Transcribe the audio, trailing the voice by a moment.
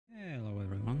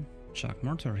Jack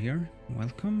Mortar here.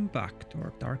 Welcome back to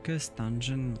our Darkest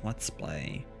Dungeon Let's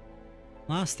Play.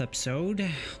 Last episode,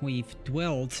 we've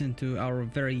dwelled into our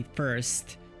very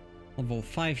first level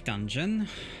 5 dungeon.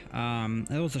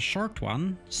 It was a short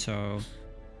one, so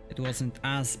it wasn't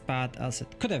as bad as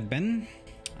it could have been.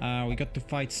 We got to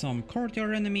fight some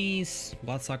courtyard enemies,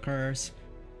 bloodsuckers.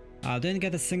 Didn't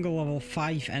get a single level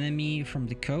 5 enemy from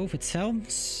the cove itself,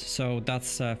 so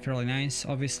that's fairly nice,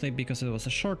 obviously, because it was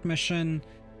a short mission.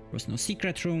 There was no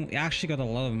secret room. We actually got a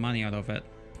lot of money out of it,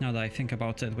 now that I think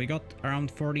about it. We got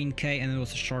around 14k and it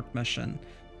was a short mission.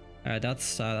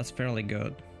 That's fairly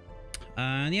good.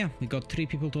 And yeah, we got 3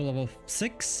 people to level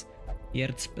 6.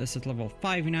 Yertz is at level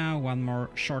 5 now, one more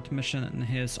short mission and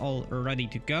he's all ready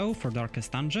to go for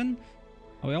Darkest Dungeon.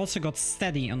 We also got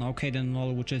steady on OK then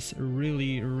Lol, which is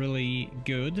really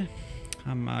good.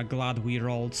 I'm glad we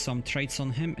rolled some traits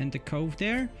on him in the cove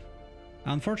there.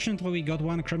 Unfortunately, we got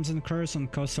one Crimson Curse on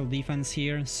coastal defense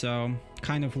here, so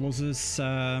kind of loses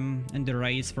in the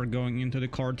race for going into the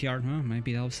courtyard. Well,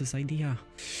 maybe that was his idea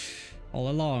all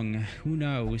along, who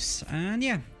knows. And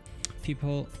yeah,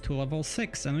 people to level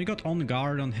 6, and we got on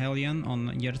guard on Hellion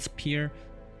on Yertz Pier.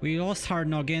 We lost Hard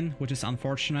Noggin, which is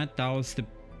unfortunate. That was the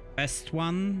best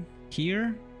one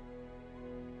here.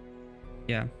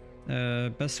 Yeah,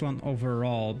 best one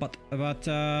overall, but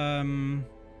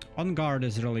on guard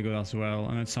is really good as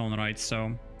well in its own right, so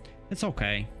it's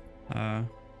okay.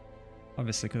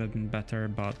 Obviously could have been better,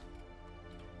 but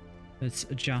it's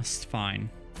just fine.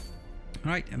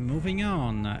 Alright, moving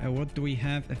on. What do we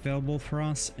have available for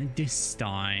us this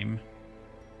time?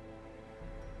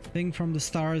 Thing from the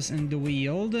stars in the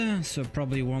Weald, so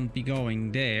probably won't be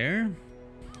going there.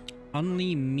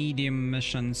 Only medium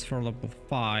missions for level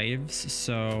 5s,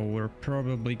 so we're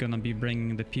probably gonna be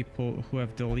bringing the people who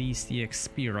have the least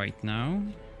EXP right now.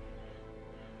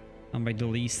 And by the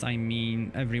least I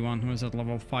mean everyone who is at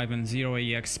level 5 and 0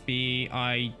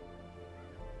 EXP.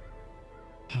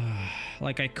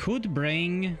 Like I could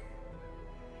bring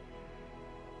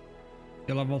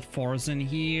the level 4s in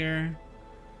here.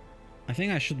 I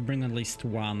think I should bring at least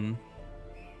one.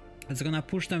 It's gonna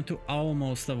push them to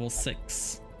almost level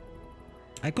 6.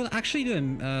 I could actually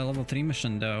do a level 3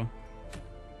 mission though.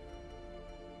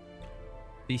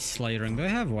 Beast Slayering. Do I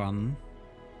have one?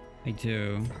 I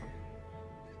do.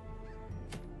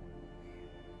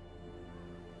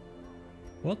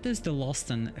 What is the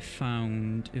Lost and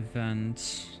Found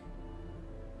event?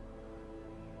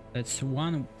 It's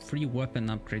one free weapon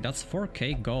upgrade. That's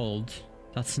 4k gold.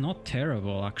 That's not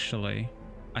terrible actually.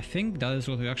 I think that is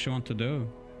what we actually want to do.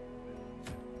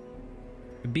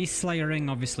 Beast Slayering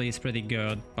obviously is pretty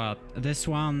good, but this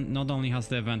one not only has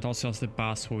the event, also has the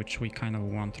boss, which we kind of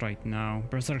want right now.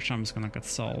 Berserk Charm is gonna get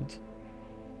sold.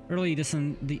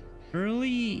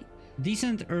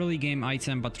 Decent early game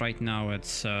item, but right now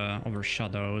it's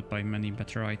overshadowed by many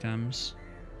better items.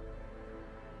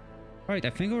 Right, I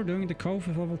think we're doing the cove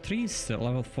with level 3s still,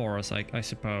 level 4s, I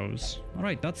suppose.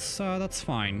 Alright, that's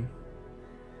fine.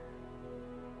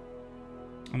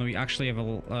 And we actually have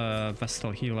a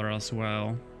Vestal Healer as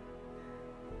well.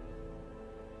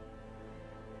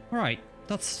 Alright,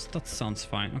 that sounds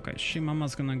fine. Okay,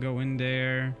 Shimama's gonna go in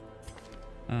there.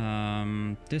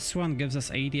 This one gives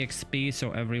us 80 XP,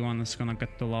 so everyone is gonna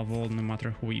get the level no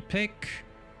matter who we pick.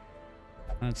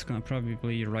 That's gonna probably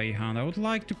be Rayhound. I would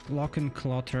like to lock in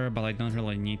Clutter, but I don't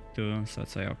really need to, so I'd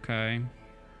say okay.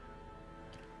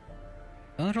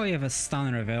 I don't really have a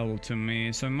stunner available to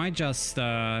me, so I might just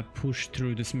push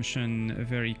through this mission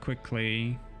very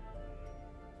quickly.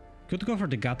 Could go for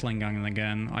the Gatling Gun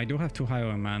again. I do have 2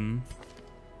 Highwaymen.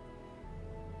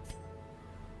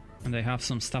 And they have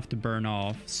some stuff to burn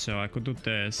off, so I could do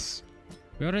this.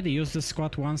 We already used this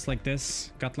squad once like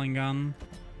this, Gatling Gun.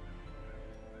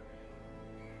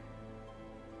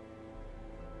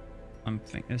 I'm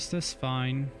thinking, is this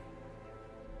fine?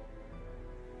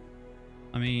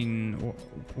 I mean,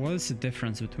 what is the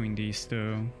difference between these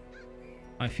two?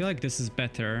 I feel like this is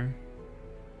better.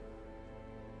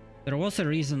 There was a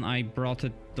reason I brought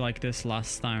it like this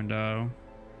last time though.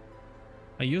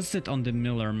 I used it on the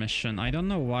Miller mission. I don't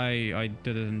know why I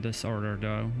did it in this order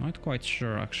though. Not quite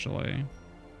sure actually.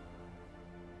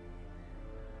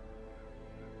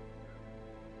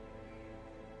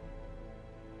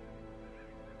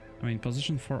 I mean,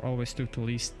 position 4 always took the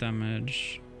least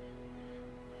damage.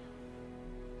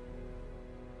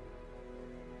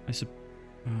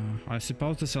 I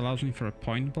suppose this allows me for a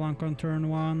point blank on turn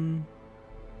 1.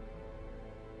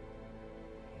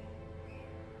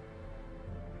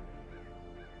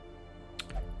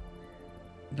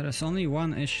 There is only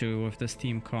one issue with this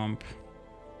team comp.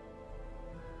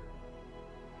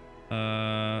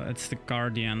 It's the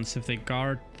Guardians. If they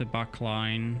guard the back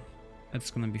line,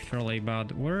 it's gonna be fairly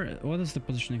bad. What is the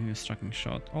positioning of this tracking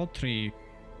shot? All three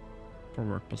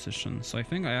forward positions. So I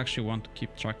think I actually want to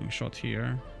keep tracking shot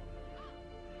here.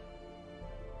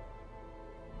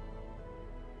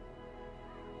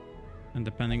 And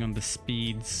depending on the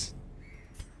speeds,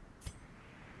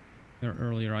 your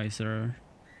early riser.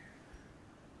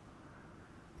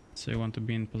 So you want to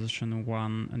be in position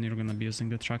 1 and you're gonna be using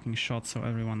the tracking shot so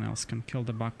everyone else can kill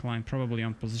the backline, probably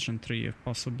on position 3 if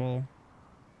possible.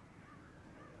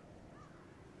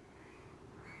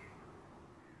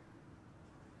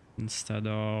 Instead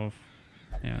of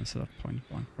point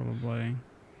blank probably.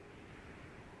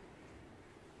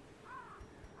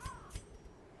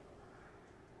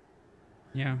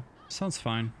 Yeah, sounds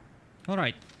fine.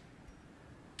 Alright.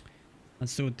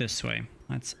 Let's do it this way.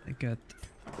 Let's get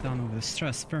done with the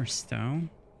stress first though.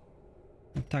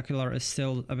 Spectacular is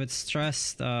still a bit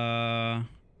stressed.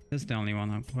 This is the only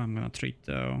one who I'm gonna treat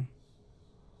though.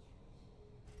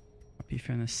 Happy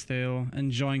Finn is still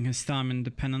enjoying his time in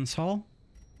the penance hall.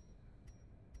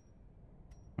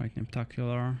 Right,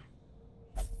 Spectacular.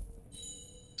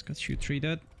 Let's get you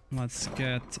treated. Let's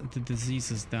get the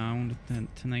diseases down. The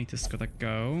Tenate is gotta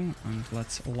go. And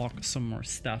let's lock some more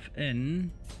stuff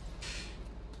in.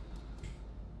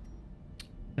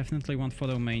 Definitely want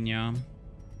Photomania.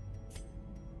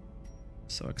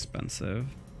 So expensive.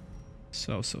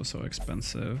 So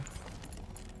expensive.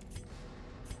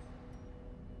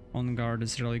 On guard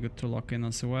is really good to lock in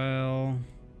as well.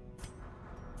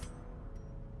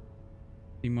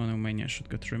 Demonomania should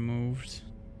get removed.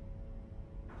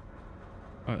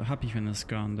 Happy Finn is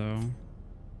gone though.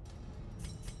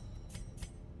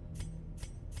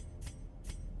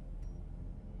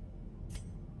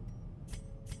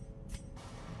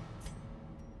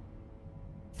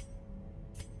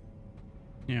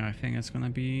 Yeah, I think it's gonna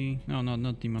be... No,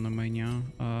 not Demonomania.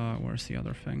 Where's the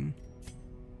other thing?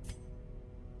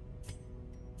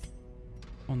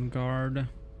 On guard.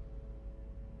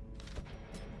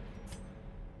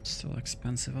 Still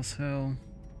expensive as hell.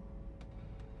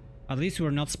 At least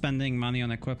we're not spending money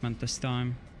on equipment this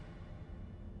time.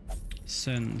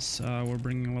 Since we're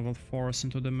bringing level 4s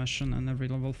into the mission and every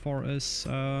level 4 is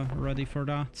ready for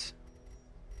that.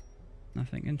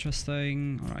 Nothing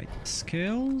interesting. Alright,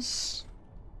 skills.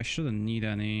 I shouldn't need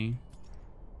any.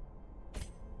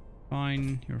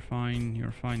 Fine, you're fine,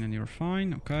 you're fine, and you're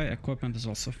fine. Okay, equipment is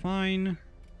also fine.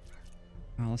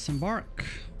 Let's embark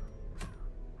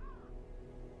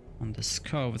on this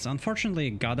cove. It's unfortunately a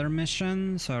gather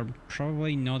mission, so I'm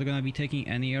probably not gonna be taking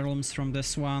any heirlooms from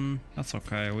this one. That's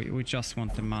okay, we just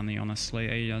want the money,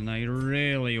 honestly. And I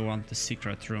really want the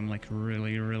secret room, like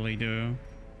really do.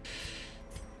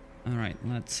 Alright,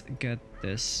 let's get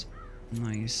this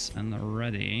nice and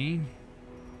ready.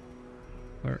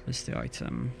 Where is the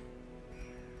item?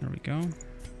 There we go.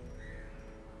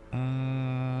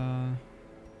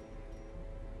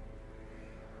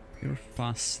 You're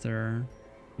faster.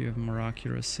 You have more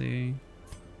accuracy.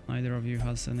 Neither of you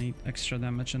has any extra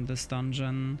damage in this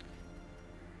dungeon.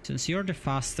 Since you're the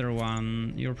faster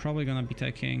one, you're probably gonna be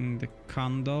taking the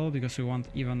Candle because we want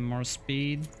even more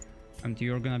speed. And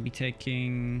you're gonna be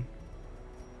taking...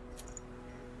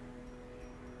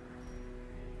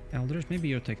 Eldritch? Maybe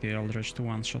you'll take the Eldritch to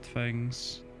one-shot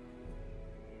things.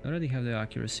 I already have the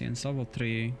accuracy in level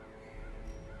 3.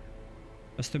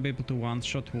 Just to be able to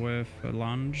one-shot with a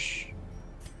lunge.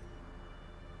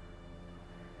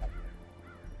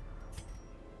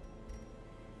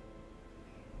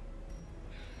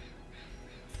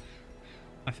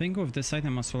 I think with this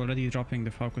item I was already dropping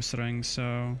the focus ring,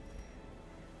 so...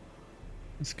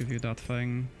 Let's give you that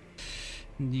thing.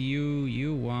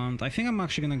 You want... I think I'm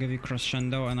actually gonna give you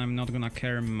Crescendo and I'm not gonna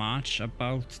care much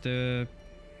about the...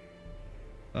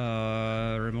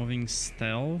 removing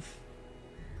stealth.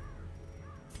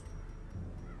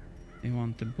 You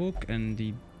want the book and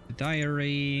the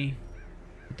diary...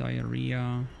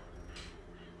 Diarrhea...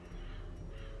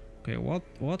 Okay,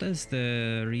 what is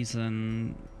the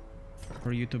reason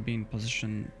for you to be in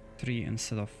position 3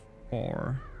 instead of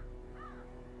 4?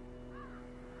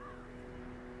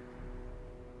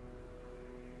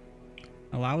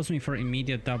 Allows me for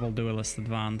immediate double duelist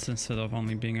advance instead of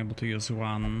only being able to use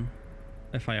one.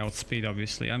 If I outspeed,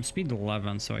 obviously. I'm speed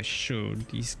 11, so I should.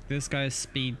 This guy is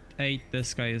speed 8,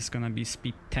 this guy is gonna be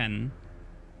speed 10.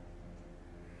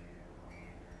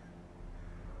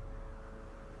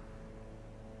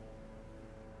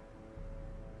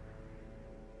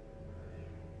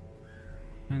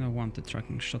 I don't want the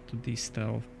tracking shot to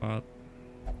de-stealth, but...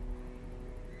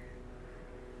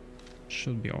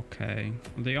 should be okay.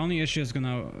 The only issue is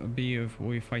gonna be if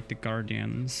we fight the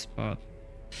Guardians, but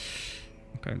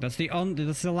okay, that's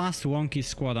the last wonky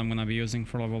squad I'm gonna be using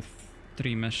for level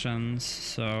 3 missions.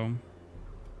 So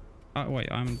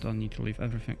wait, I don't need to leave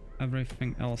everything.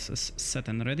 Everything else is set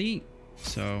and ready.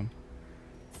 So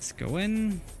let's go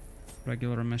in.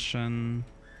 Regular mission.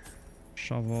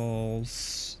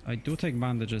 Shovels. I do take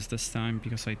bandages this time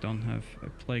because I don't have a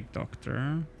plague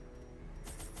doctor.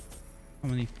 How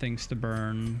many things to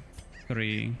burn?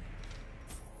 3.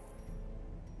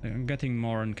 I'm getting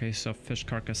more in case of fish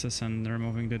carcasses and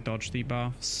removing the dodge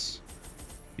debuffs.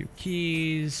 Few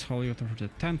keys. Holy water for the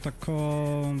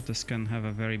tentacle. This can have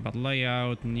a very bad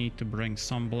layout. Need to bring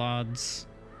some bloods.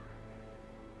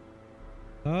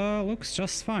 Looks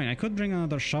just fine. I could bring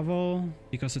another shovel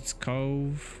because it's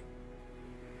cove.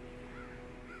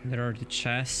 There are the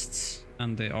chests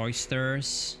and the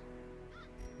oysters.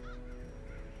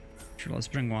 Sure, let's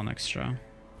bring one extra.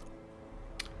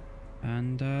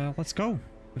 And let's go.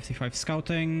 55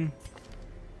 scouting.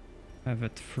 Have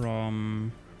it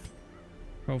from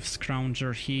Cove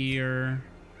Scrounger here.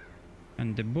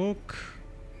 And the book.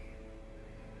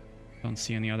 Don't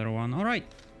see any other one. Alright.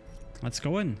 Let's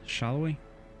go in, shall we?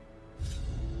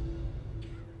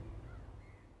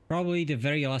 Probably the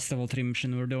very last level 3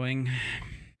 mission we're doing.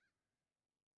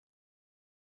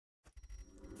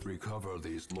 Recover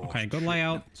these okay, good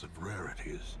layout. of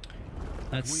rarities.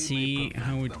 Let's see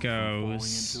how it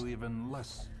goes. Into even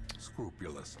less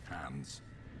scrupulous hands.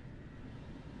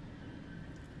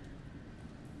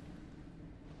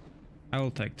 I will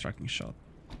take tracking shot.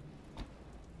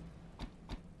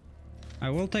 I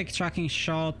will take tracking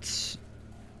shot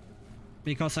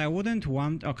because I wouldn't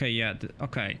want... Okay, yeah,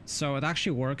 okay. So it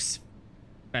actually works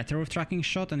better with tracking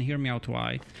shot, and hear me out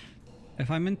why. If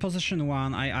I'm in position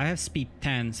 1, I have speed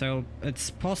 10, so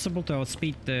it's possible to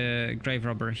outspeed the Grave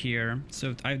Robber here.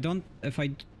 So if I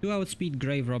do outspeed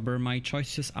Grave Robber, my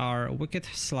choices are Wicked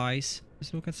Slice. Is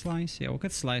it Wicked Slice? Yeah,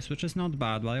 Wicked Slice, which is not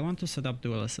bad, but I want to set up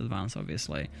Duelist Advance,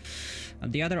 obviously.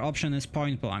 The other option is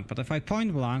Point Blank, but if I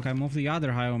Point Blank, I move the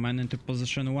other Highwayman into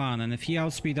position 1, and if he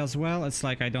outspeed as well, it's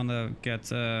like I don't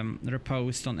get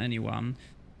reposed on anyone.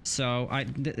 So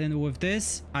and with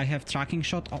this, I have tracking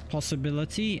shot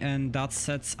possibility, and that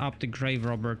sets up the Grave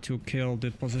Robber to kill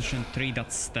the position 3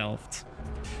 that's stealthed.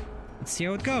 Let's see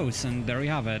how it goes, and there we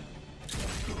have it.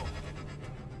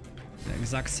 The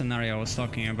exact scenario I was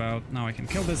talking about. Now I can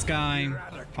kill this guy.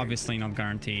 Obviously not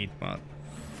guaranteed, but...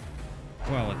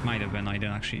 well, it might have been. I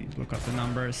didn't actually look up the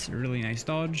numbers. Really nice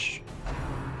dodge.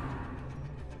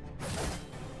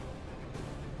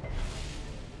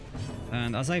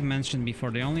 And as I've mentioned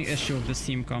before, the only issue with this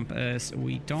team comp is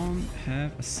we don't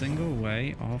have a single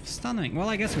way of stunning. Well,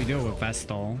 I guess we do with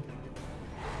Vestal.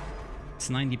 It's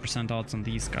 90% odds on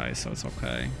these guys, so it's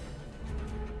okay.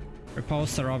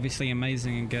 Riposts are obviously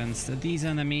amazing against these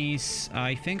enemies.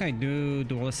 I think I do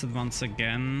Duelist Advance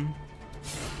again.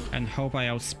 And hope I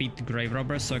outspeed the Grave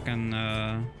Robber so I can...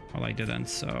 well, I didn't,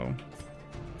 so...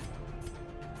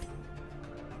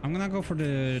 I'm gonna go for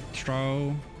the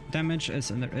throw. Damage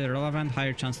is irrelevant,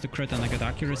 higher chance to crit and a good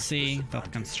accuracy.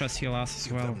 That can stress heal us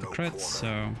as well with the crits,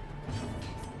 so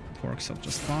it works out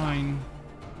just fine.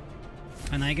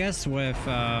 And I guess with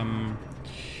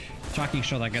tracking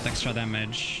shot I get extra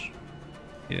damage.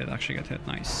 He did actually get hit,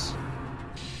 nice.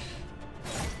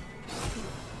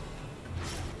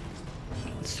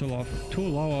 It's too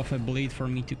low of a bleed for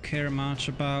me to care much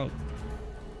about.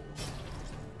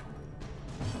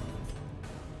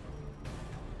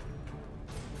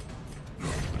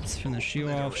 Finish you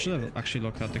off. Should have actually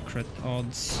looked at the crit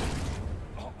odds.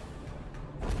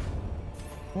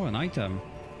 Oh, an item.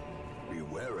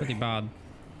 Pretty bad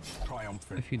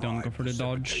if you don't go for the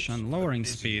dodge, and lowering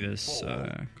speed is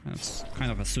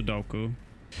kind of a Sudoku,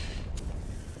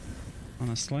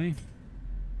 honestly.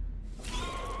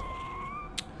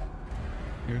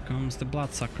 Here comes the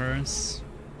bloodsuckers.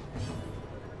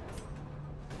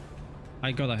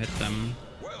 I gotta hit them.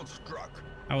 Well struck.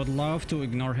 I would love to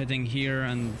ignore hitting here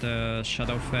and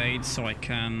Shadow Fade so I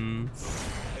can...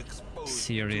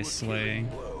 seriously.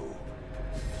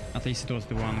 At least it was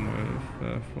the one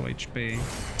with full HP.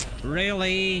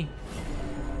 Really?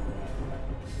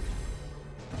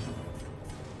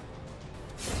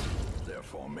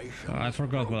 I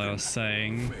forgot what I was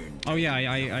saying. Oh yeah,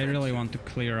 I really want to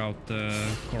clear out the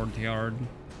courtyard.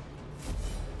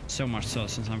 So much so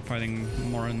since I'm fighting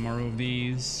more and more of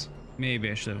these.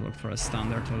 Maybe I should have looked for a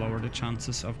standard to lower the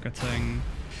chances of getting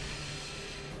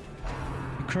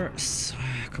a curse.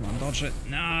 Come on, dodge it.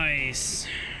 Nice.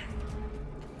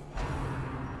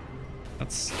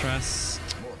 That's stress.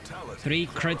 3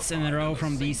 crits in a row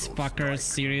from these fuckers,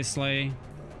 seriously.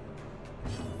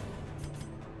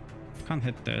 Can't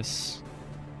hit this.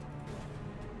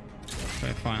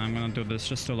 Okay, fine, I'm gonna do this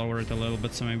just to lower it a little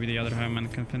bit so maybe the other Highman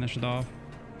can finish it off.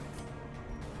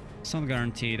 It's not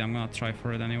guaranteed, I'm gonna try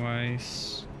for it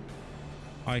anyways.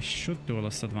 I should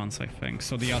Duelist Advance, I think,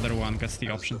 so the other one gets the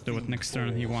option to do it next turn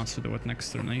and he wants to do it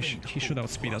next turn. He should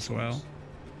outspeed as well.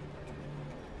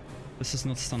 This is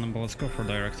not stunnable, let's go for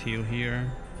direct heal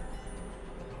here.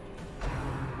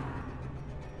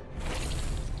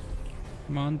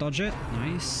 Come on, dodge it.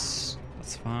 Nice.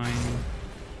 That's fine.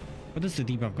 What is the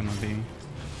debuff gonna be?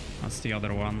 That's the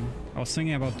other one. I was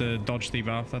thinking about the dodge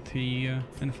debuff that he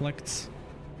inflicts.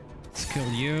 Let's kill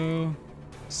you.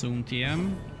 Zoom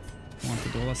TM. Want to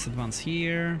do less advance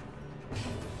here.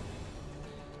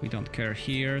 We don't care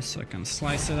here, so I can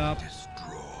slice it up.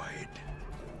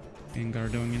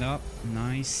 Gengar doing it up.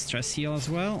 Nice. Stress heal as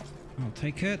well. I'll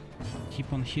take it.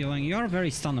 Keep on healing. You are very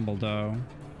stunnable though.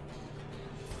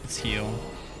 Let's heal.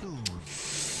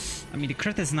 I mean, the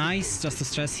crit is nice, just a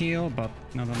stress heal, but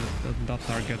not on that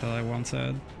target that I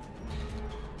wanted.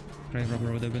 Grave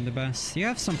Robber would have been the best. You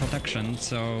have some protection,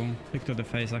 so pick to the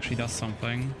face actually does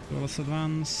something. Duelist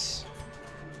Advance.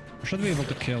 I should be able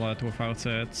to kill it without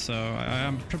it, so I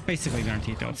am basically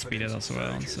guaranteed to outspeed it as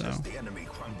well, so...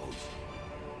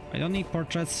 I don't need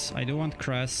portraits, I do want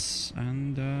Cress,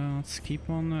 and let's keep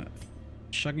on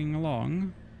chugging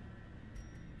along.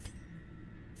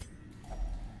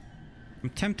 I'm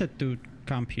tempted to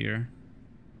camp here,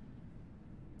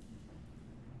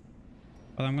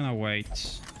 but I'm gonna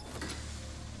wait.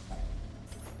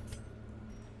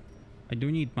 I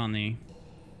do need money.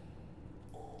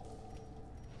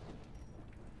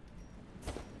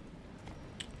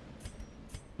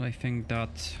 But I think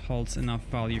that holds enough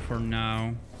value for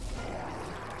now.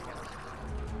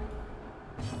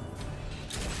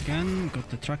 Again, got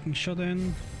the tracking shot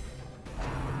in.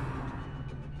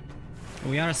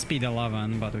 We are speed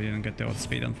 11, but we didn't get the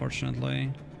outspeed,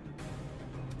 unfortunately.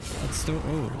 Let's do...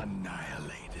 Oh.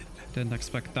 Didn't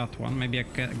expect that one. Maybe I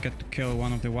get to kill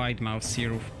one of the wide mouths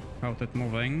here without it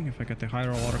moving. If I get the high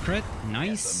roll or a crit.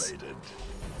 Nice.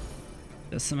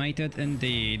 Decimated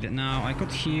indeed. Now I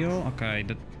could heal. Okay,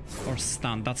 or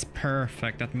stun. That's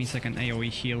perfect. That means I can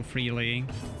AoE heal freely.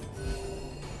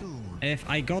 If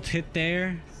I got hit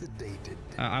there,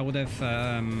 I would have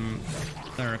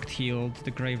direct healed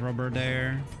the Grave Robber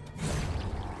there.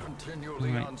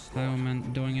 Right,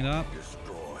 Bioman doing it up.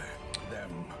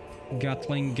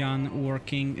 Gatling gun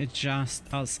working just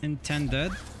as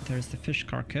intended. There's the fish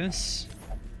carcass.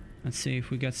 Let's see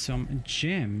if we get some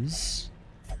gems.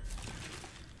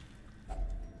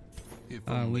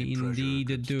 We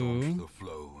indeed do.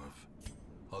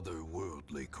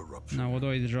 Now what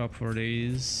do I drop for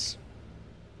these?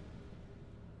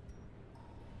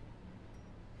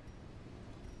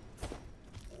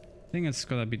 I think it's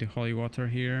gotta be the holy water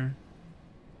here.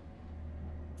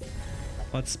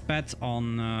 Let's bet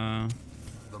on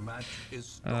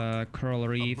coral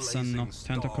reefs and not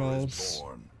tentacles.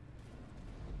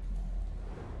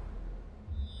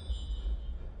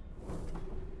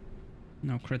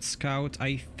 No crit scout.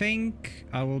 I think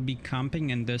I will be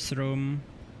camping in this room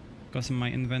because of my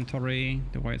inventory,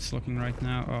 the way it's looking right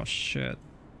now. Oh shit.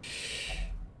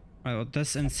 Well,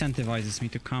 this incentivizes me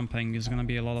to camping. There's gonna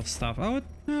be a lot of stuff. Oh,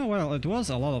 well, it was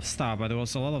a lot of stuff, but it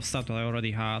was a lot of stuff that I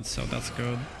already had, so that's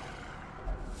good.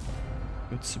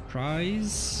 Good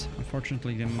surprise.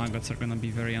 Unfortunately, the maggots are gonna be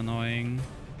very annoying.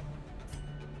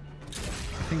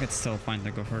 I think it's still fine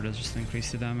to go for this, just to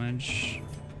increase the damage.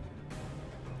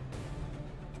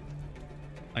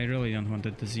 I really don't want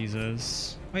the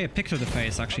diseases. Oh yeah, pick to the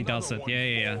face actually does it.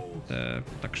 Yeah. The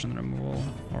protection removal,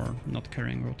 or not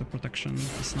carrying auto protection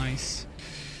is nice.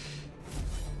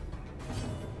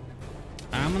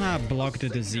 I'm gonna block the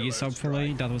disease,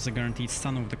 hopefully. That was a guaranteed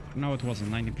stun of the... No, it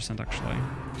wasn't. 90% actually.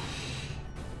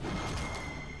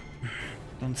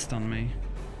 Don't stun me.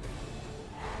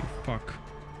 Oh, fuck.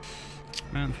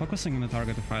 Man, focusing on the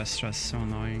target with high stress is so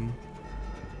annoying.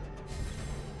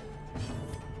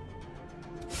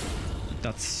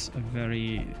 That's a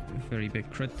very, very big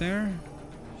crit there.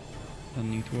 Don't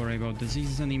need to worry about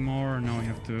diseases anymore. Now we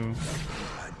have to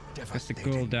get the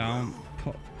ghoul down.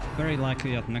 Very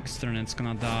likely that next turn it's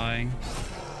gonna die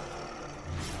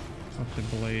of the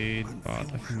blade, but I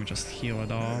think we just heal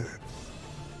it off.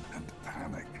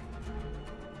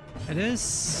 It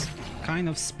is kind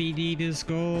of speedy, this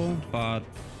ghoul, but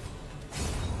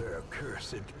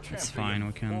it's fine,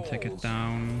 we can take it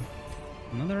down.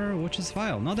 Another Witch's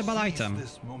Vial, not a bad item.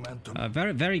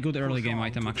 Very, very good early game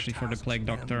item actually for the Plague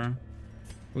Doctor.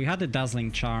 We had the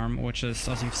Dazzling Charm, which is,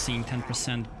 as you've seen,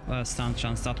 10% stun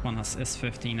chance. That one is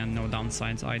 15 and no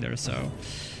downsides either, so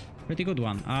pretty good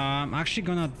one. I'm actually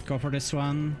gonna go for this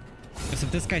one, because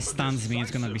if this guy stuns me,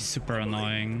 it's gonna be super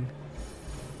annoying.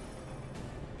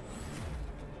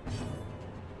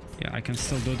 Yeah, I can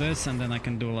still do this, and then I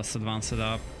can do Let's Advance It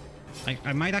Up.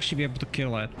 I might actually be able to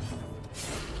kill it.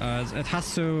 It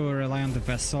has to rely on the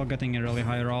vessel getting a really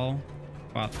high roll,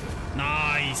 but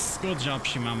nice! Good job,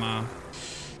 Shimama.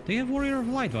 Do you have Warrior of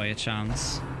Light by a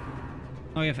chance?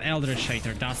 Oh, you have Eldritch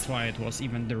Hater, that's why it was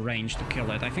even the range to kill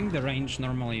it. I think the range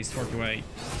normally is 48.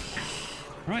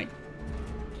 Right.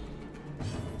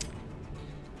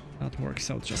 That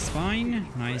works out just fine.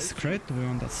 Nice crit, we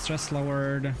want that stress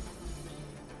lowered.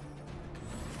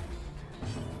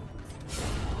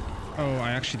 Oh,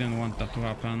 I actually didn't want that to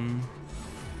happen.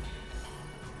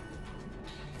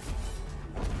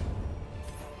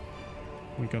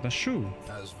 We got a shoe.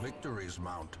 As victories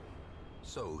mount,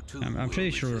 so too I'm will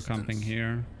pretty sure we're resistance. camping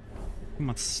here. Too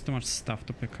much stuff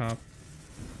to pick up.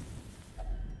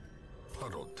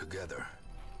 Huddled together.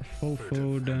 Full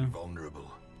food.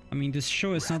 Vulnerable. I mean, this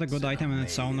shoe is not a good item in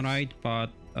its own right,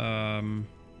 but I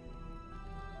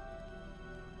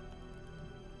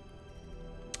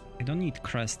don't need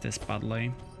crest this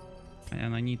badly,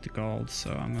 and I need the gold,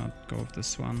 so I'm gonna go with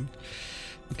this one.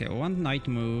 Okay, one night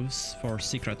moves for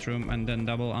secret room, and then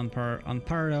double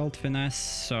unparalleled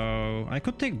finesse. So I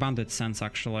could take bandit sense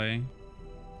actually.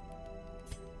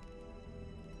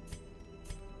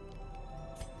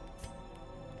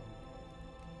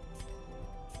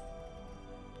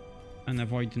 And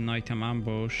avoid the nighttime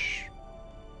ambush.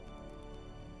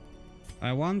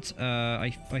 I want,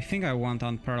 I think I want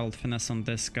unparalleled finesse on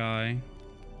this guy.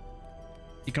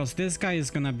 Because this guy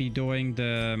is gonna be doing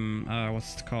the,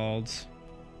 what's it called?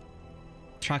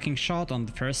 Tracking shot on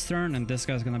the first turn, and this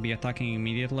guy's gonna be attacking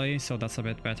immediately, so that's a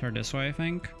bit better this way, I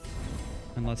think.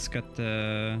 And let's get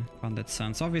the bandit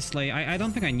sense. Obviously, I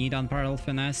don't think I need unparalleled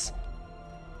finesse.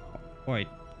 Wait.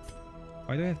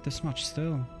 Why do I have this much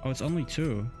still? Oh, it's only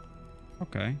 2.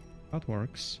 Okay, that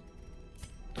works.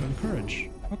 To encourage.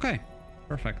 Okay,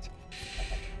 perfect.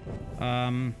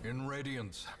 In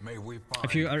radiance, may we find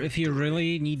If you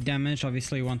really need damage,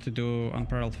 obviously you want to do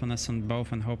unparalleled finesse on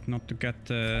both and hope not to get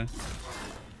the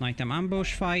nighttime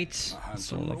ambush fight.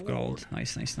 Soul of gold.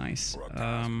 Nice, nice, nice.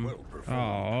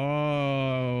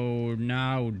 Oh,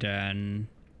 now then.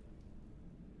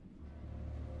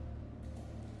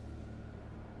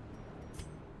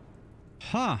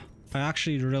 Huh. I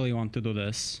actually really want to do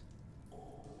this.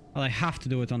 But I have to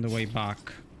do it on the way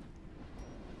back.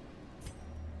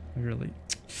 I really...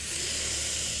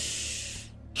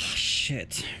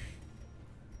 Shit.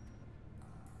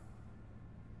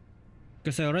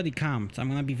 Because I already camped. I'm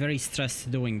gonna be very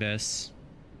stressed doing this.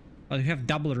 But we have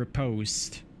double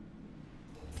reposed.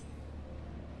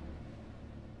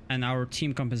 And our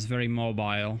team comp is very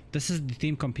mobile. This is the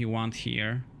team comp you want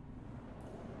here.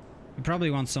 We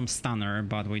probably want some stunner,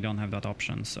 but we don't have that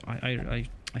option, so I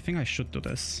think I should do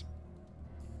this.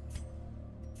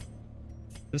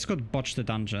 This could botch the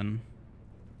dungeon.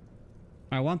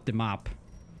 I want the map.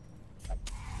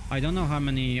 I don't know how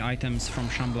many items from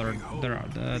Shambler there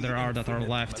are that are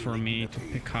left for me to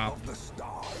pick up.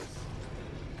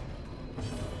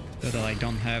 That I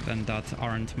don't have and that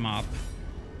aren't map.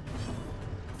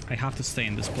 I have to stay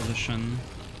in this position.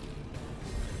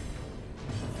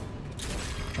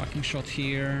 Tracking shot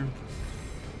here.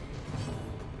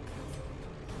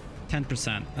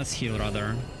 10%. Let's heal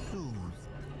rather.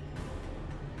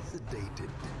 sedated.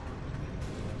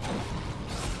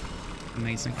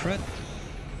 Amazing crit.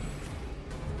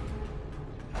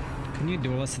 Can you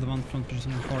do less than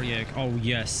 1.4? Yeah. Oh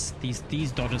yes,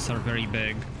 these dodges are very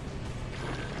big.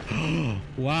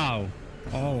 Wow.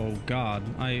 Oh god.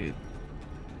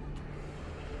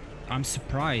 I'm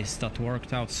surprised that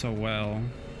worked out so well.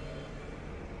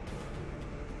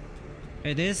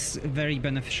 It is very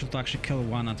beneficial to actually kill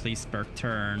one at least per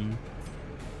turn.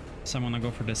 So I'm gonna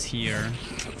go for this here.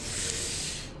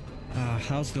 That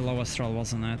was the lowest roll,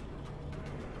 wasn't it?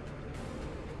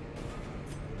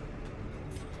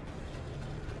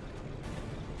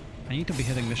 I need to be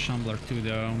hitting the Shambler too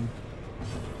though.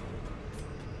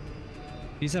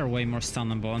 These are way more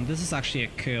stunnable, and this is actually a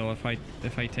kill if I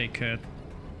take it.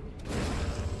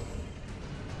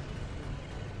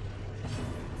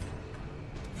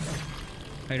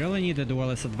 I really need a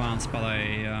duelist advance, but I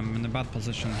am in a bad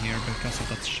position here because of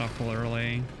that shuffle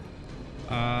early.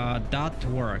 That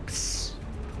works.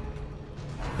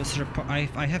 This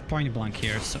I have point blank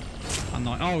here, so I'm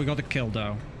not. Oh, we got a kill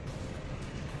though.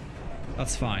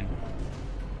 That's fine.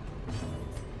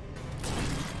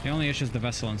 The only issue is the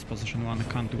vessel in position 1. I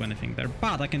can't do anything there,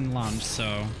 but I can launch,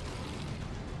 so...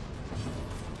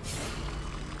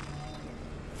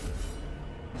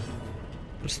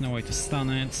 There's no way to stun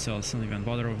it, so let's not even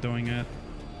bother with doing it.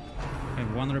 I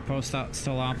have 1 riposte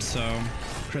still up, so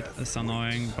crit is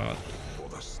annoying, but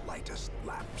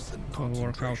it will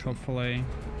work out hopefully.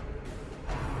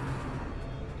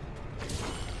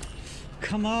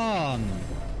 Come on!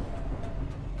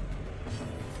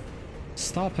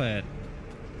 Stop it!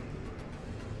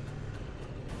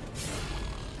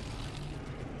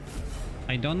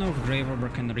 I don't know if Grave Robber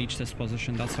can reach this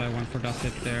position, that's why I went for that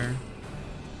hit there.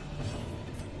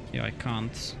 Yeah, I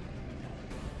can't.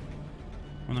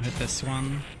 I wanna hit this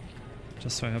one,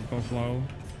 just so I have both low.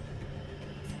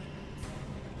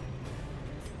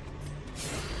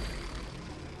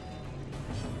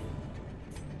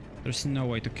 There's no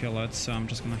way to kill it, so I'm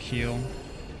just gonna heal.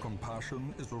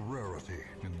 Compassion is a rarity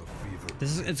in the fever.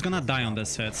 It's gonna die on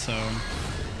this hit, so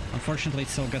unfortunately it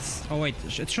still gets. Oh wait,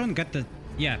 it shouldn't get the.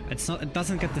 Yeah, it's not. It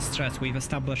doesn't get the stress. We've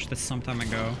established this some time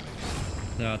ago.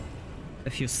 That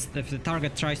if the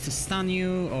target tries to stun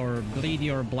you or bleed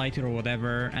you or blight you or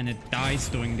whatever, and it dies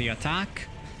doing the attack,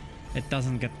 it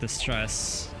doesn't get the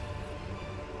stress.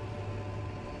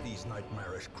 These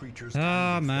nightmarish creatures.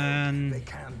 Ah, man. They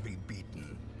can be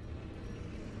beaten.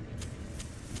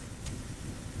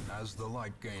 As the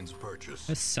light gains purchase,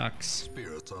 This sucks.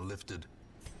 spirits are lifted.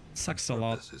 Sucks a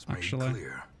lot, Purpose is made actually.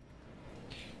 clear.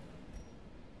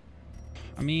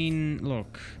 I mean,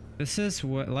 look, this is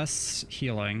less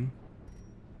healing.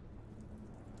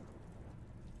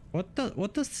 What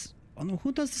does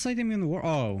who does this item even work?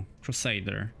 Oh,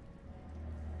 Crusader.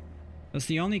 That's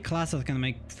the only class that can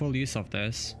make full use of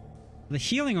this. The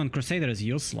healing on Crusader is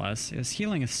useless. His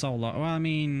healing is so low. Well, I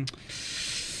mean,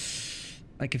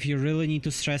 like if you really need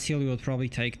to stress heal, you would probably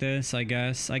take this, I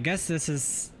guess. I guess this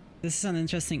is an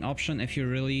interesting option if you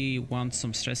really want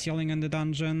some stress healing in the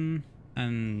dungeon.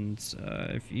 And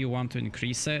if you want to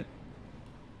increase it,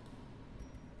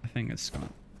 I think it's gonna.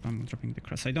 I'm dropping the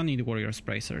crest. I don't need Warrior's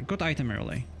Bracer. Good item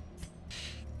early.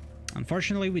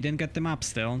 Unfortunately, we didn't get the map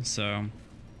still, so.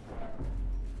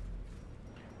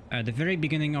 At the very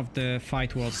beginning of the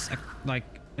fight was like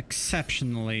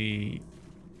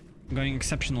going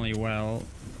exceptionally well.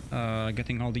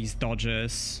 Getting all these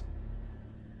dodges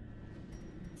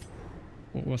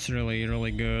was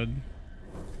really good.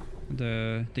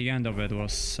 The end of it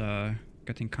was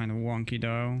getting kind of wonky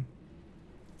though.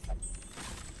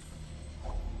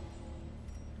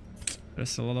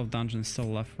 There's a lot of dungeons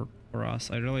still left for us.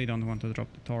 I really don't want to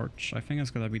drop the torch. I think it's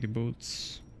gonna be the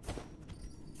boots.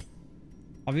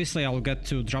 Obviously I'll get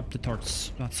to drop the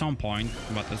torch at some point,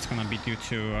 but it's gonna be due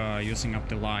to using up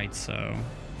the light, so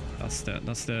that's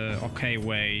the okay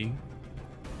way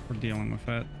for dealing with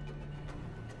it.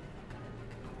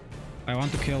 I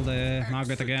want to kill the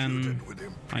Maggot again.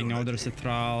 I know there's a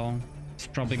Thrall. It's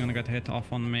probably gonna get hit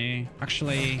off on me.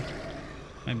 Actually,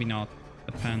 maybe not.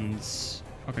 Depends.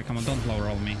 Okay, come on, don't low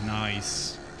roll me.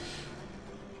 Nice.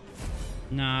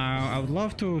 Now, I would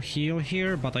love to heal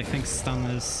here, but I think stun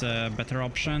is a better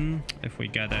option if we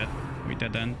get it. We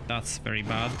didn't. That's very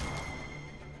bad.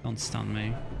 Don't stun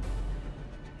me.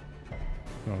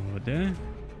 Good.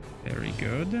 Very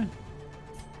good.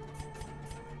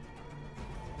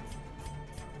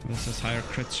 This is higher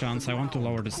crit chance. I want to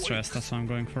lower the stress, that's why I'm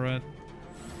going for it.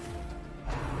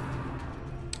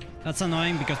 That's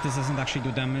annoying because this doesn't actually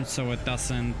do damage, so it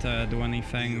doesn't do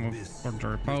anything for the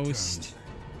riposte.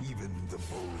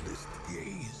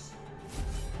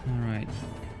 Alright.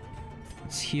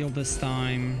 Let's heal this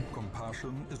time.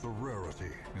 Compassion is a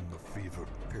rarity in the fevered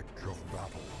pitch of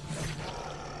battle.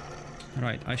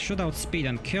 Alright, I should outspeed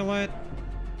and kill it.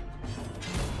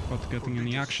 Without getting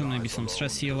any action, maybe some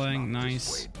stress healing,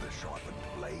 nice.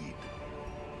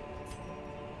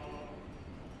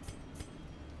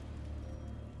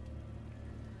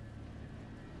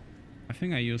 I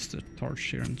think I used the torch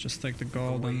here and just take the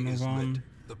gold and move on.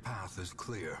 The path is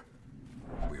clear.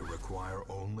 We require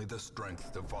only the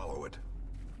strength to follow it.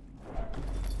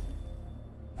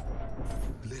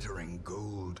 Glittering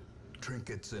gold,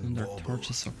 trinkets and Under torch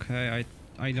is okay.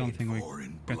 I don't think we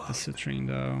get the citrine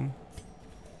though.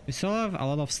 We still have a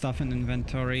lot of stuff in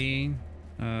inventory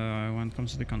when it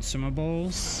comes to the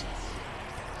consumables.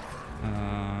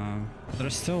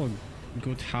 There's still a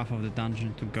good half of the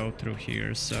dungeon to go through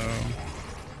here, so...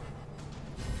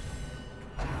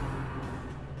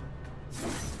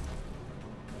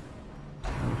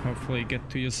 we'll hopefully get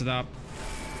to use it up.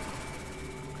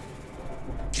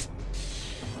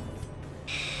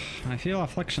 I feel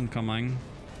affliction coming.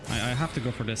 I have to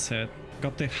go for this hit.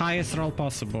 Got the highest roll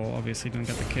possible. Obviously didn't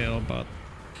get the kill, but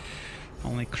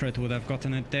Only crit would have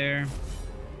gotten it there.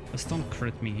 Just don't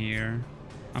crit me here.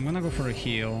 I'm gonna go for a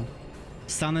heal.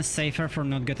 Stun is safer for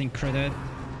not getting critted.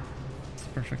 It's a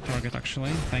perfect target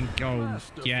actually. Oh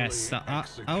yes, that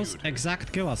was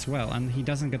exact kill as well, and he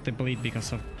doesn't get the bleed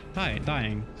because of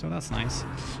dying. So that's nice.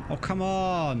 Oh come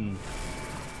on!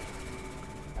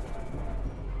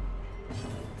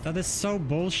 That is so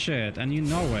bullshit, and you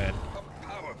know it.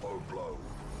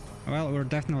 Well, we're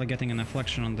definitely getting an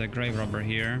affliction on the grave robber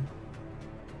here.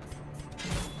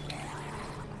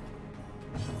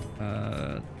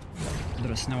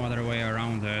 There's no other way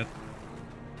around it.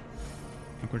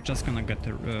 Like, we're just gonna get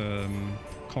the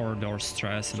corridor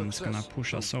stress, and it's gonna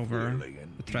push us over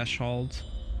the threshold.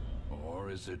 Or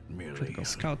is it merely Critical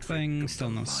scouting, still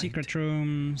no secret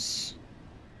rooms.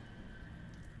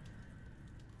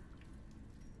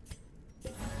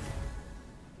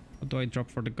 What do I drop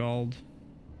for the gold?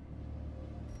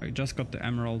 I just got the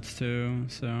emerald too,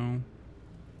 so...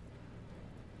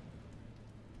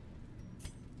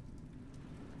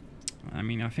 I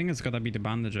mean, I think it's gotta be the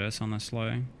bandages,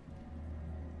 honestly.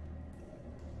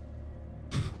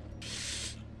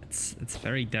 It's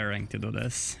very daring to do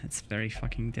this. It's very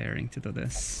fucking daring to do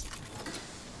this.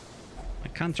 I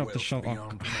can't drop the shot.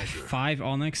 Oh, 5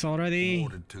 onyx already?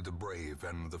 To the brave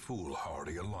and the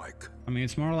foolhardy alike. I mean,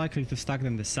 it's more likely to stack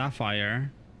than the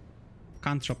sapphire.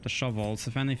 Can't drop the shovels.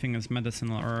 If anything, it's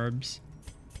medicinal herbs.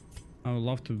 I would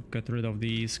love to get rid of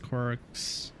these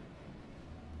quirks.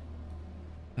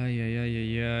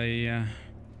 Yeah.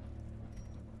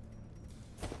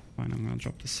 Fine, I'm gonna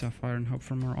drop the sapphire and hope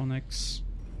for more onyx.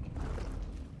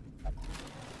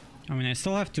 I mean, I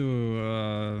still have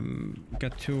to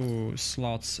get 2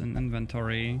 slots in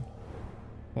inventory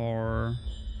for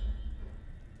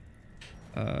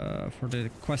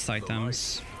the quest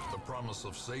items. The promise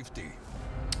of safety.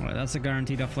 Alright, that's a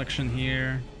guaranteed affliction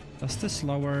here. Does this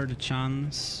lower the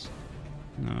chance?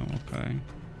 No, okay.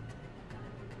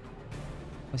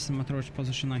 Doesn't matter which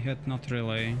position I hit, not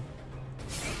really.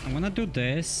 I'm gonna do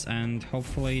this and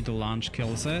hopefully the launch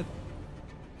kills it.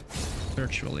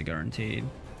 Virtually guaranteed.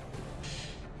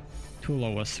 2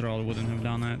 lowest roll wouldn't have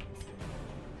done it.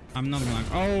 I'm not gonna...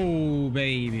 Oh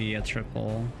baby, a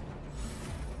triple.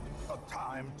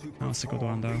 That was a good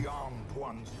one though.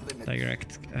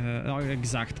 Direct,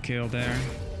 exact kill there.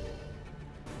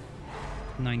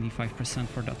 95%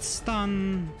 for that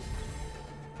stun.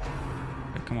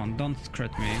 Okay, come on, don't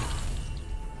crit me.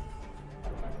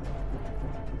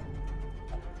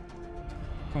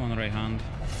 Come on, Rayhand.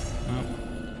 Nope.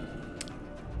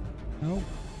 Nope.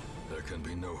 There can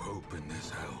be no hope in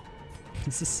this hell.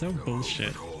 This is so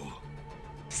bullshit.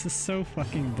 This is so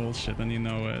fucking bullshit, and you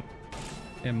know it.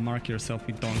 Yeah, mark yourself,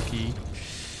 you donkey.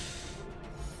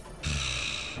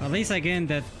 At least again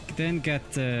that didn't get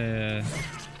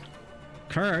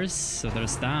curse, so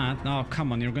there's that. Oh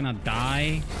come on, you're gonna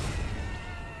die,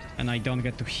 and I don't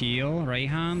get to heal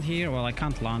Rayhand here. Well, I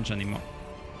can't launch anymore.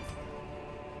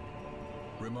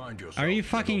 Are you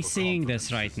fucking seeing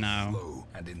this right now? Slow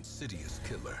and insidious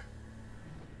killer.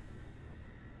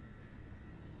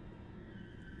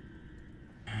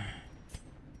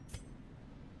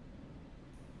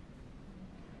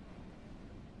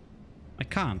 I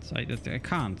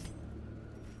can't.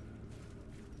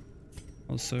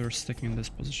 Also, we're sticking in this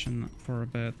position for a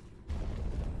bit.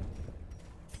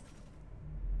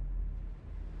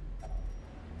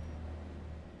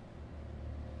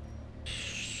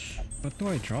 What do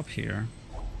I drop here?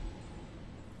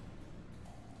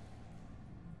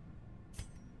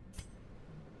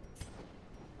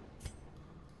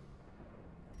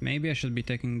 Maybe I should be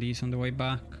taking these on the way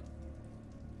back.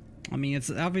 I mean, it's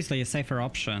obviously a safer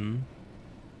option.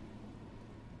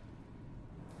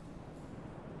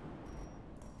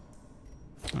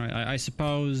 Alright, I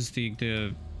suppose the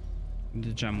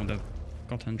gem would have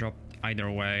gotten dropped either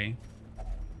way.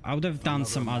 I would have done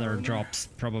some other drops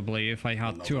probably if I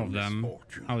had 2 of them.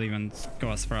 I would even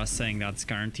go as far as saying that's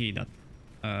guaranteed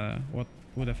that what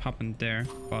would have happened there,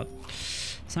 but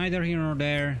it's neither here nor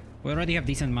there. We already have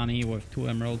decent money with 2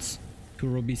 emeralds, 2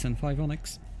 rubies and 5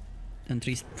 onyx, and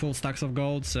 3 full stacks of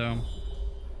gold, so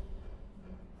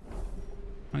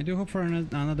I do hope for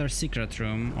another secret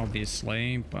room,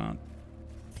 obviously, but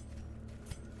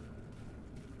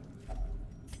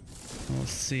we'll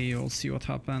see what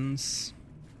happens.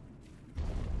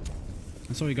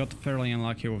 And so we got fairly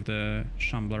unlucky with the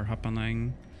Shambler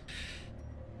happening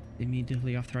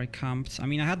immediately after I camped. I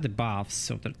mean, I had the buffs,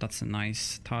 so that's a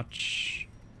nice touch.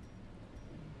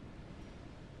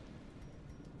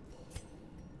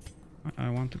 I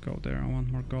want to go there, I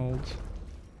want more gold.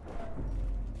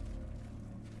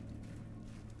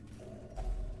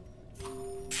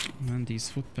 And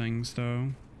these footpings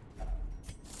though.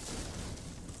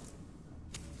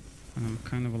 And I'm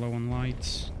kind of low on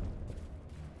light.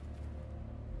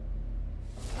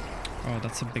 Oh,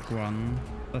 that's a big one.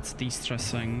 That's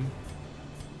de-stressing.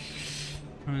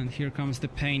 And here comes the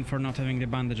pain for not having the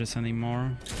bandages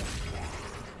anymore.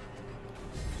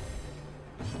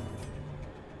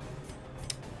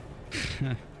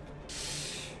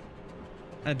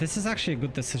 This is actually a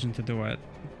good decision to do it.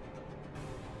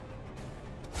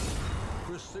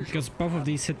 Because both of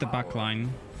these hit the back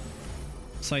line.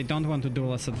 So I don't want to do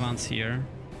less advance here.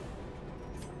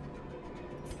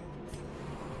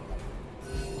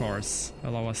 Of course,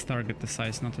 allow us target the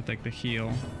size not to take the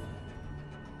heal.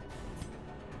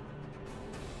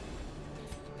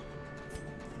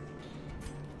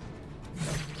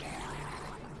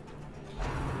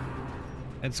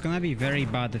 It's gonna be very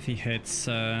bad if he hits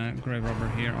Grave Robber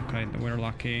here. Okay, we're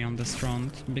lucky on this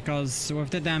front. Because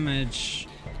with the damage,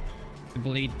 the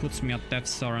bleed puts me at Death's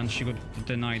Star and she could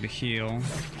deny the heal.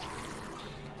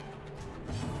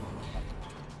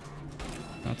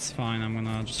 That's fine, I'm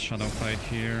gonna just Shadow Fight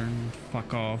here and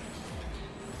fuck off.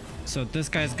 So this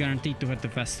guy's guaranteed to hit the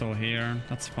Vestal here.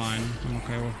 That's fine, I'm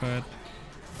okay with it.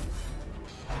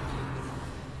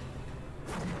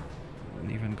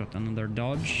 Even got another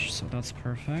dodge, so that's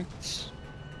perfect.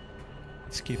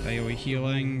 Let's keep AoE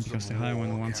healing because the high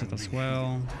one wants it as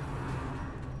well.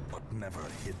 But never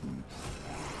hidden.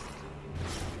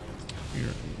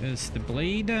 Here is the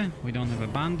bleed. We don't have a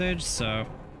bandage, so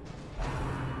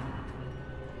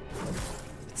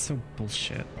it's so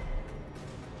bullshit.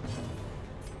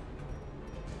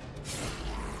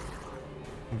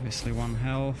 Obviously 1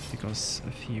 health, because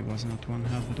if he wasn't at 1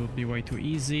 health it would be way too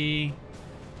easy.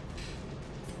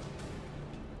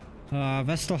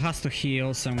 Vestal has to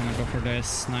heal, so I'm gonna go for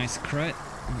this. Nice crit.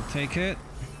 I'll take it.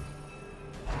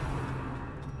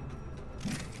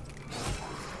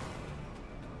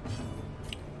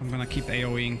 I'm gonna keep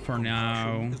AoEing for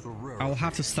now. I'll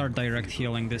have to start direct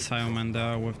healing this Hyoman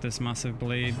though with this massive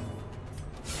bleed.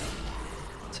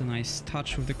 It's a nice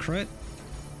touch with the crit.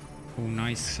 Oh,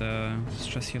 nice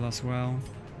stress heal as well.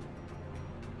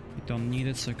 We don't need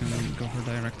it, so I can go for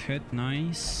direct hit.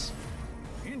 Nice.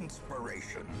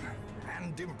 Inspiration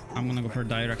and improvement. I'm gonna go for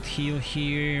direct heal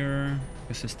here.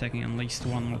 This is taking at least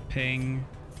 1 more ping.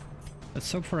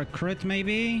 Let's hope for a crit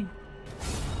maybe.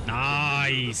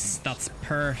 Nice! That's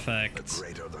perfect. The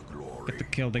greater the glory. Get to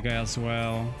kill the guy as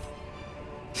well.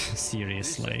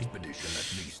 Seriously.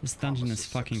 This dungeon is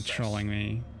fucking trolling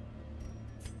me.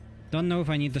 Don't know if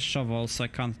I need the shovel, so I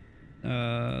can't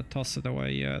toss it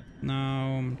away yet.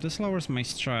 No, this lowers my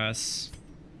stress.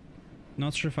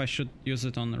 Not sure if I should use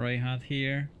it on Rayhat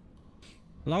here.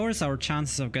 Lowers our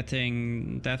chances of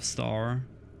getting Death Star.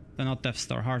 Not Death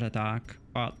Star, Heart Attack,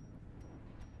 but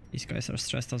these guys are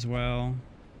stressed as well.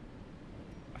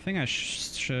 I think I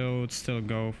should still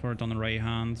go for it on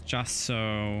Rayhat, just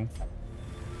so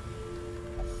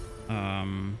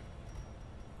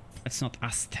it's not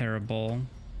as terrible.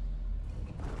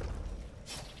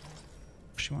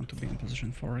 Actually want to be in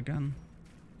position 4 again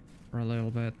for a little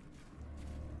bit.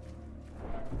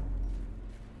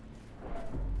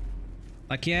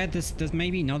 Like, yeah, this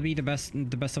maybe not be the best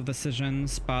of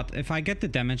decisions, but if I get the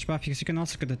damage buff, because you can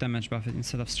also get the damage buff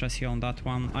instead of stress heal on that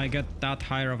one, I get that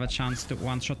higher of a chance to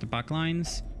one-shot the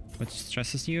backlines, which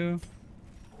stresses you.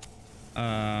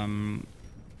 And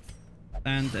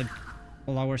it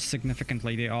lowers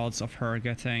significantly the odds of her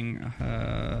getting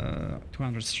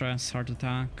 200 stress, heart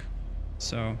attack.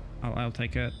 So I'll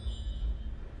take it.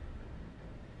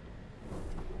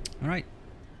 All right.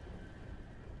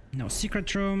 No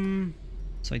secret room.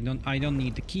 So I don't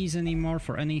need the keys anymore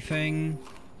for anything.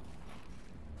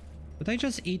 Did I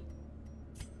just eat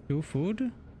 2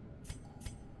 food?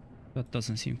 That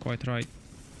doesn't seem quite right.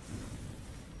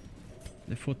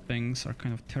 The foot pings are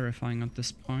kind of terrifying at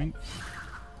this point.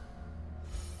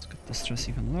 Let's get the stress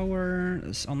even lower.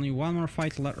 There's only 1 more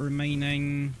fight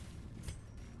remaining.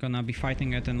 Gonna be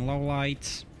fighting it in low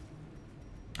light.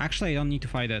 Actually, I don't need to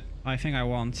fight it. I think I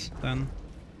won't then.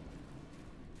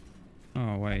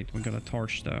 Oh wait, we got a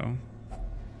torch though.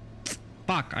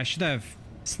 Fuck, I should have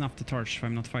snuffed the torch if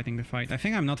I'm not fighting the fight. I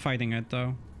think I'm not fighting it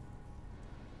though.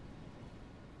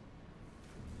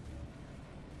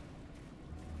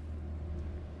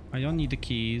 I don't need the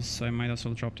keys, so I might as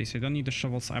well drop these. I don't need the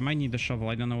shovels. I might need the shovel.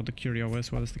 I don't know what the curio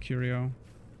is. What is the curio?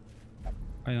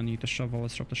 I don't need the shovel.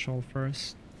 Let's drop the shovel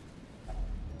first.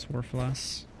 It's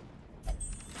worthless.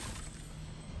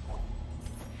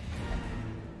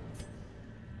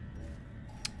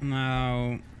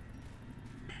 Now,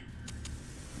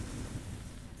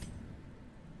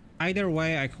 either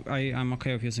way, I'm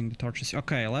okay with using the torches.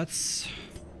 Okay, let's...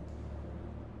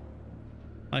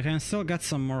 I can still get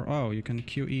some more... Oh, you can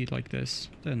QE like this.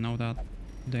 Didn't know that.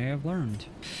 They have learned.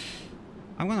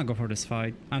 I'm gonna go for this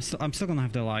fight. I'm still gonna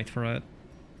have the light for it.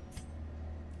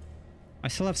 I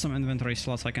still have some inventory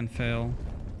slots I can fill.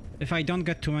 If I don't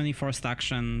get too many forced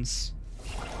actions...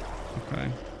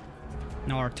 Okay.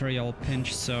 No arterial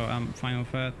pinch, so I'm fine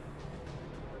with it.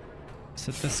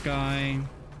 Set this guy.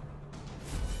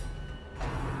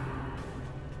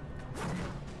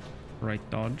 Right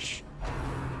dodge.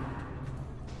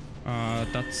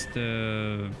 That's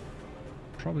the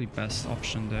probably best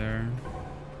option there.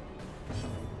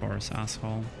 Of course,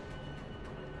 asshole.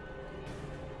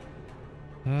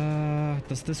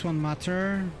 Does this one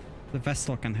matter? The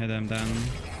Vestal can hit him then.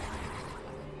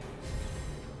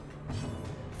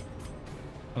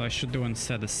 What I should do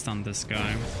instead is stun this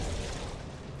guy.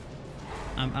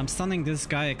 I'm stunning this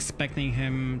guy, expecting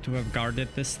him to have guarded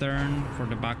this turn for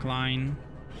the back line.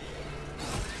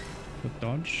 Good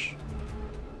dodge.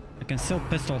 I can still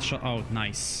pistol shot. Oh,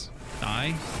 nice.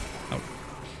 Die. Oh.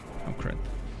 Oh, crit.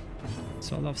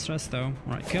 So a lot of stress though.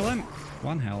 Alright, kill him.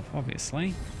 1 health,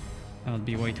 obviously. That would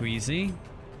be way too easy.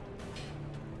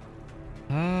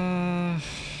 I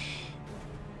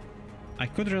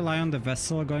could rely on the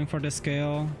vessel going for the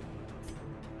scale.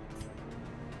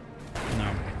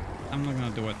 No, I'm not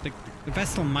gonna do it. The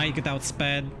vessel might get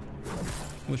outsped,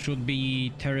 which would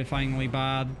be terrifyingly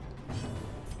bad.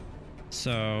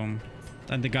 So,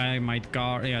 and the guy might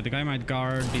guard. Yeah, the guy might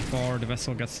guard before the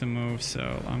vessel gets to move. So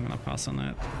I'm gonna pass on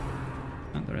it.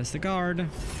 And there is the guard.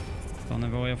 Don't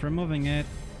have a way of removing it.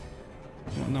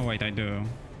 Well, no, wait, I do.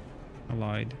 I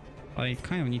lied. I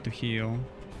kind of need to heal.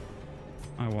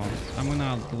 I won't. I'm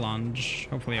gonna lunge.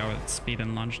 Hopefully I will speed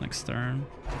and lunge next turn.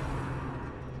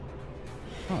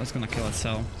 Oh, it's gonna kill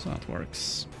itself, so that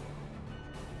works.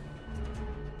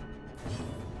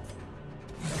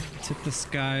 Tip this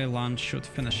guy, lunge should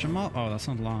finish him off. Oh, that's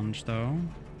not lunge though.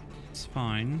 It's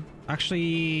fine.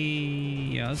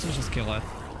 Actually, yeah, let's just kill it.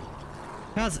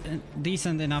 It has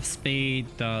decent enough speed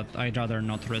that I'd rather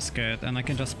not risk it, and I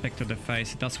can just pick to the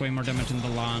face. It does way more damage than the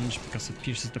lunge because it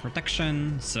pierces the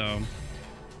protection, so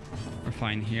we're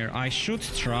fine here. I should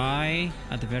try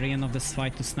at the very end of this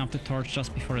fight to snap the torch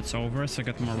just before it's over, so I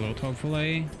get more loot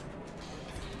hopefully.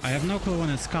 I have no clue when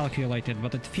it's calculated,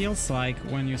 but it feels like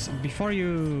when you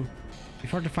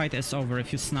before the fight is over,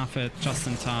 if you snuff it just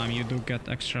in time, you do get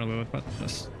extra loot, but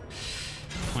this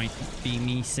might be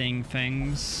me seeing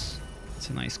things. It's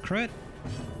a nice crit.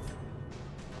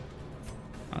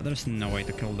 There's no way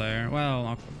to kill there.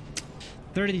 Well,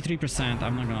 33%,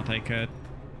 I'm not gonna take it.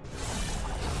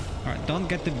 Alright, don't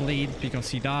get the bleed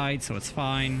because he died, so it's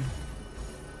fine.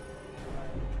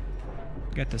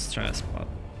 Get the stress, but...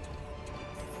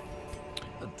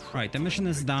 Right, the mission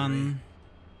is done.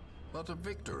 I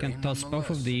can toss both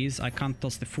of these. I can't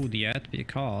toss the food yet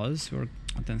because we're...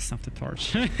 then snuff the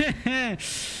torch.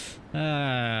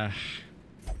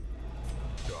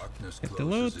 Get the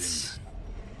loot.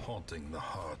 Haunting the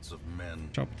hearts of men.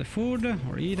 Chop the food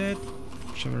or eat it,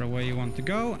 whichever way you want to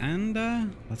go, and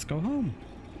let's go home.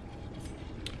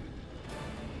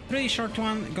 Pretty short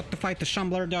one. Got to fight the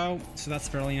Shambler though, so that's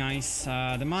fairly nice.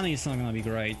 The money is not gonna be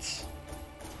great.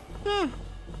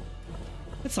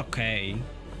 It's okay.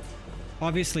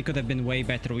 Obviously could have been way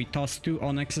better. We tossed 2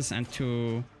 onyxes and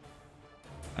 2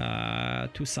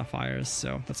 sapphires,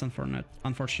 so that's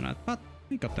unfortunate, but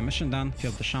we got the mission done.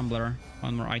 Killed the Shambler.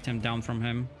 1 more item down from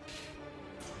him.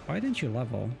 Why didn't you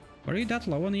level? Were you that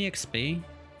low on EXP?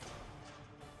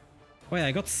 Wait,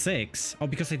 I got 6. Oh,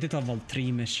 because I did level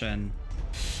 3 mission.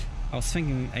 I was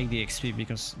thinking 80 XP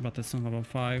but it's not level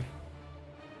 5.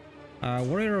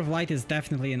 Warrior of Light is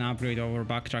definitely an upgrade over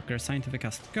Backtracker. Scientific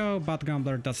has to go. Bad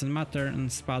Gambler doesn't matter.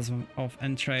 And Spasm of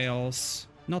Entrails.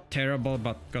 Not terrible,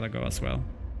 but gotta go as well.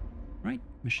 Right,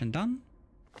 mission done.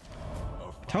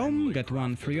 Home, get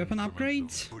 1 free weapon upgrade.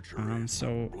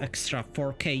 So extra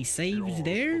 4k saved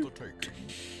there.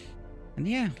 And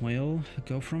yeah, we'll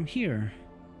go from here.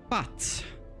 But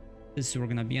this is where we're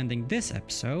gonna be ending this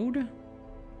episode.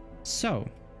 So,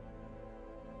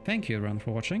 thank you everyone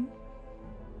for watching.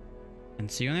 And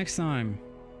see you next time.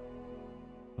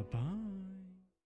 Bye-bye.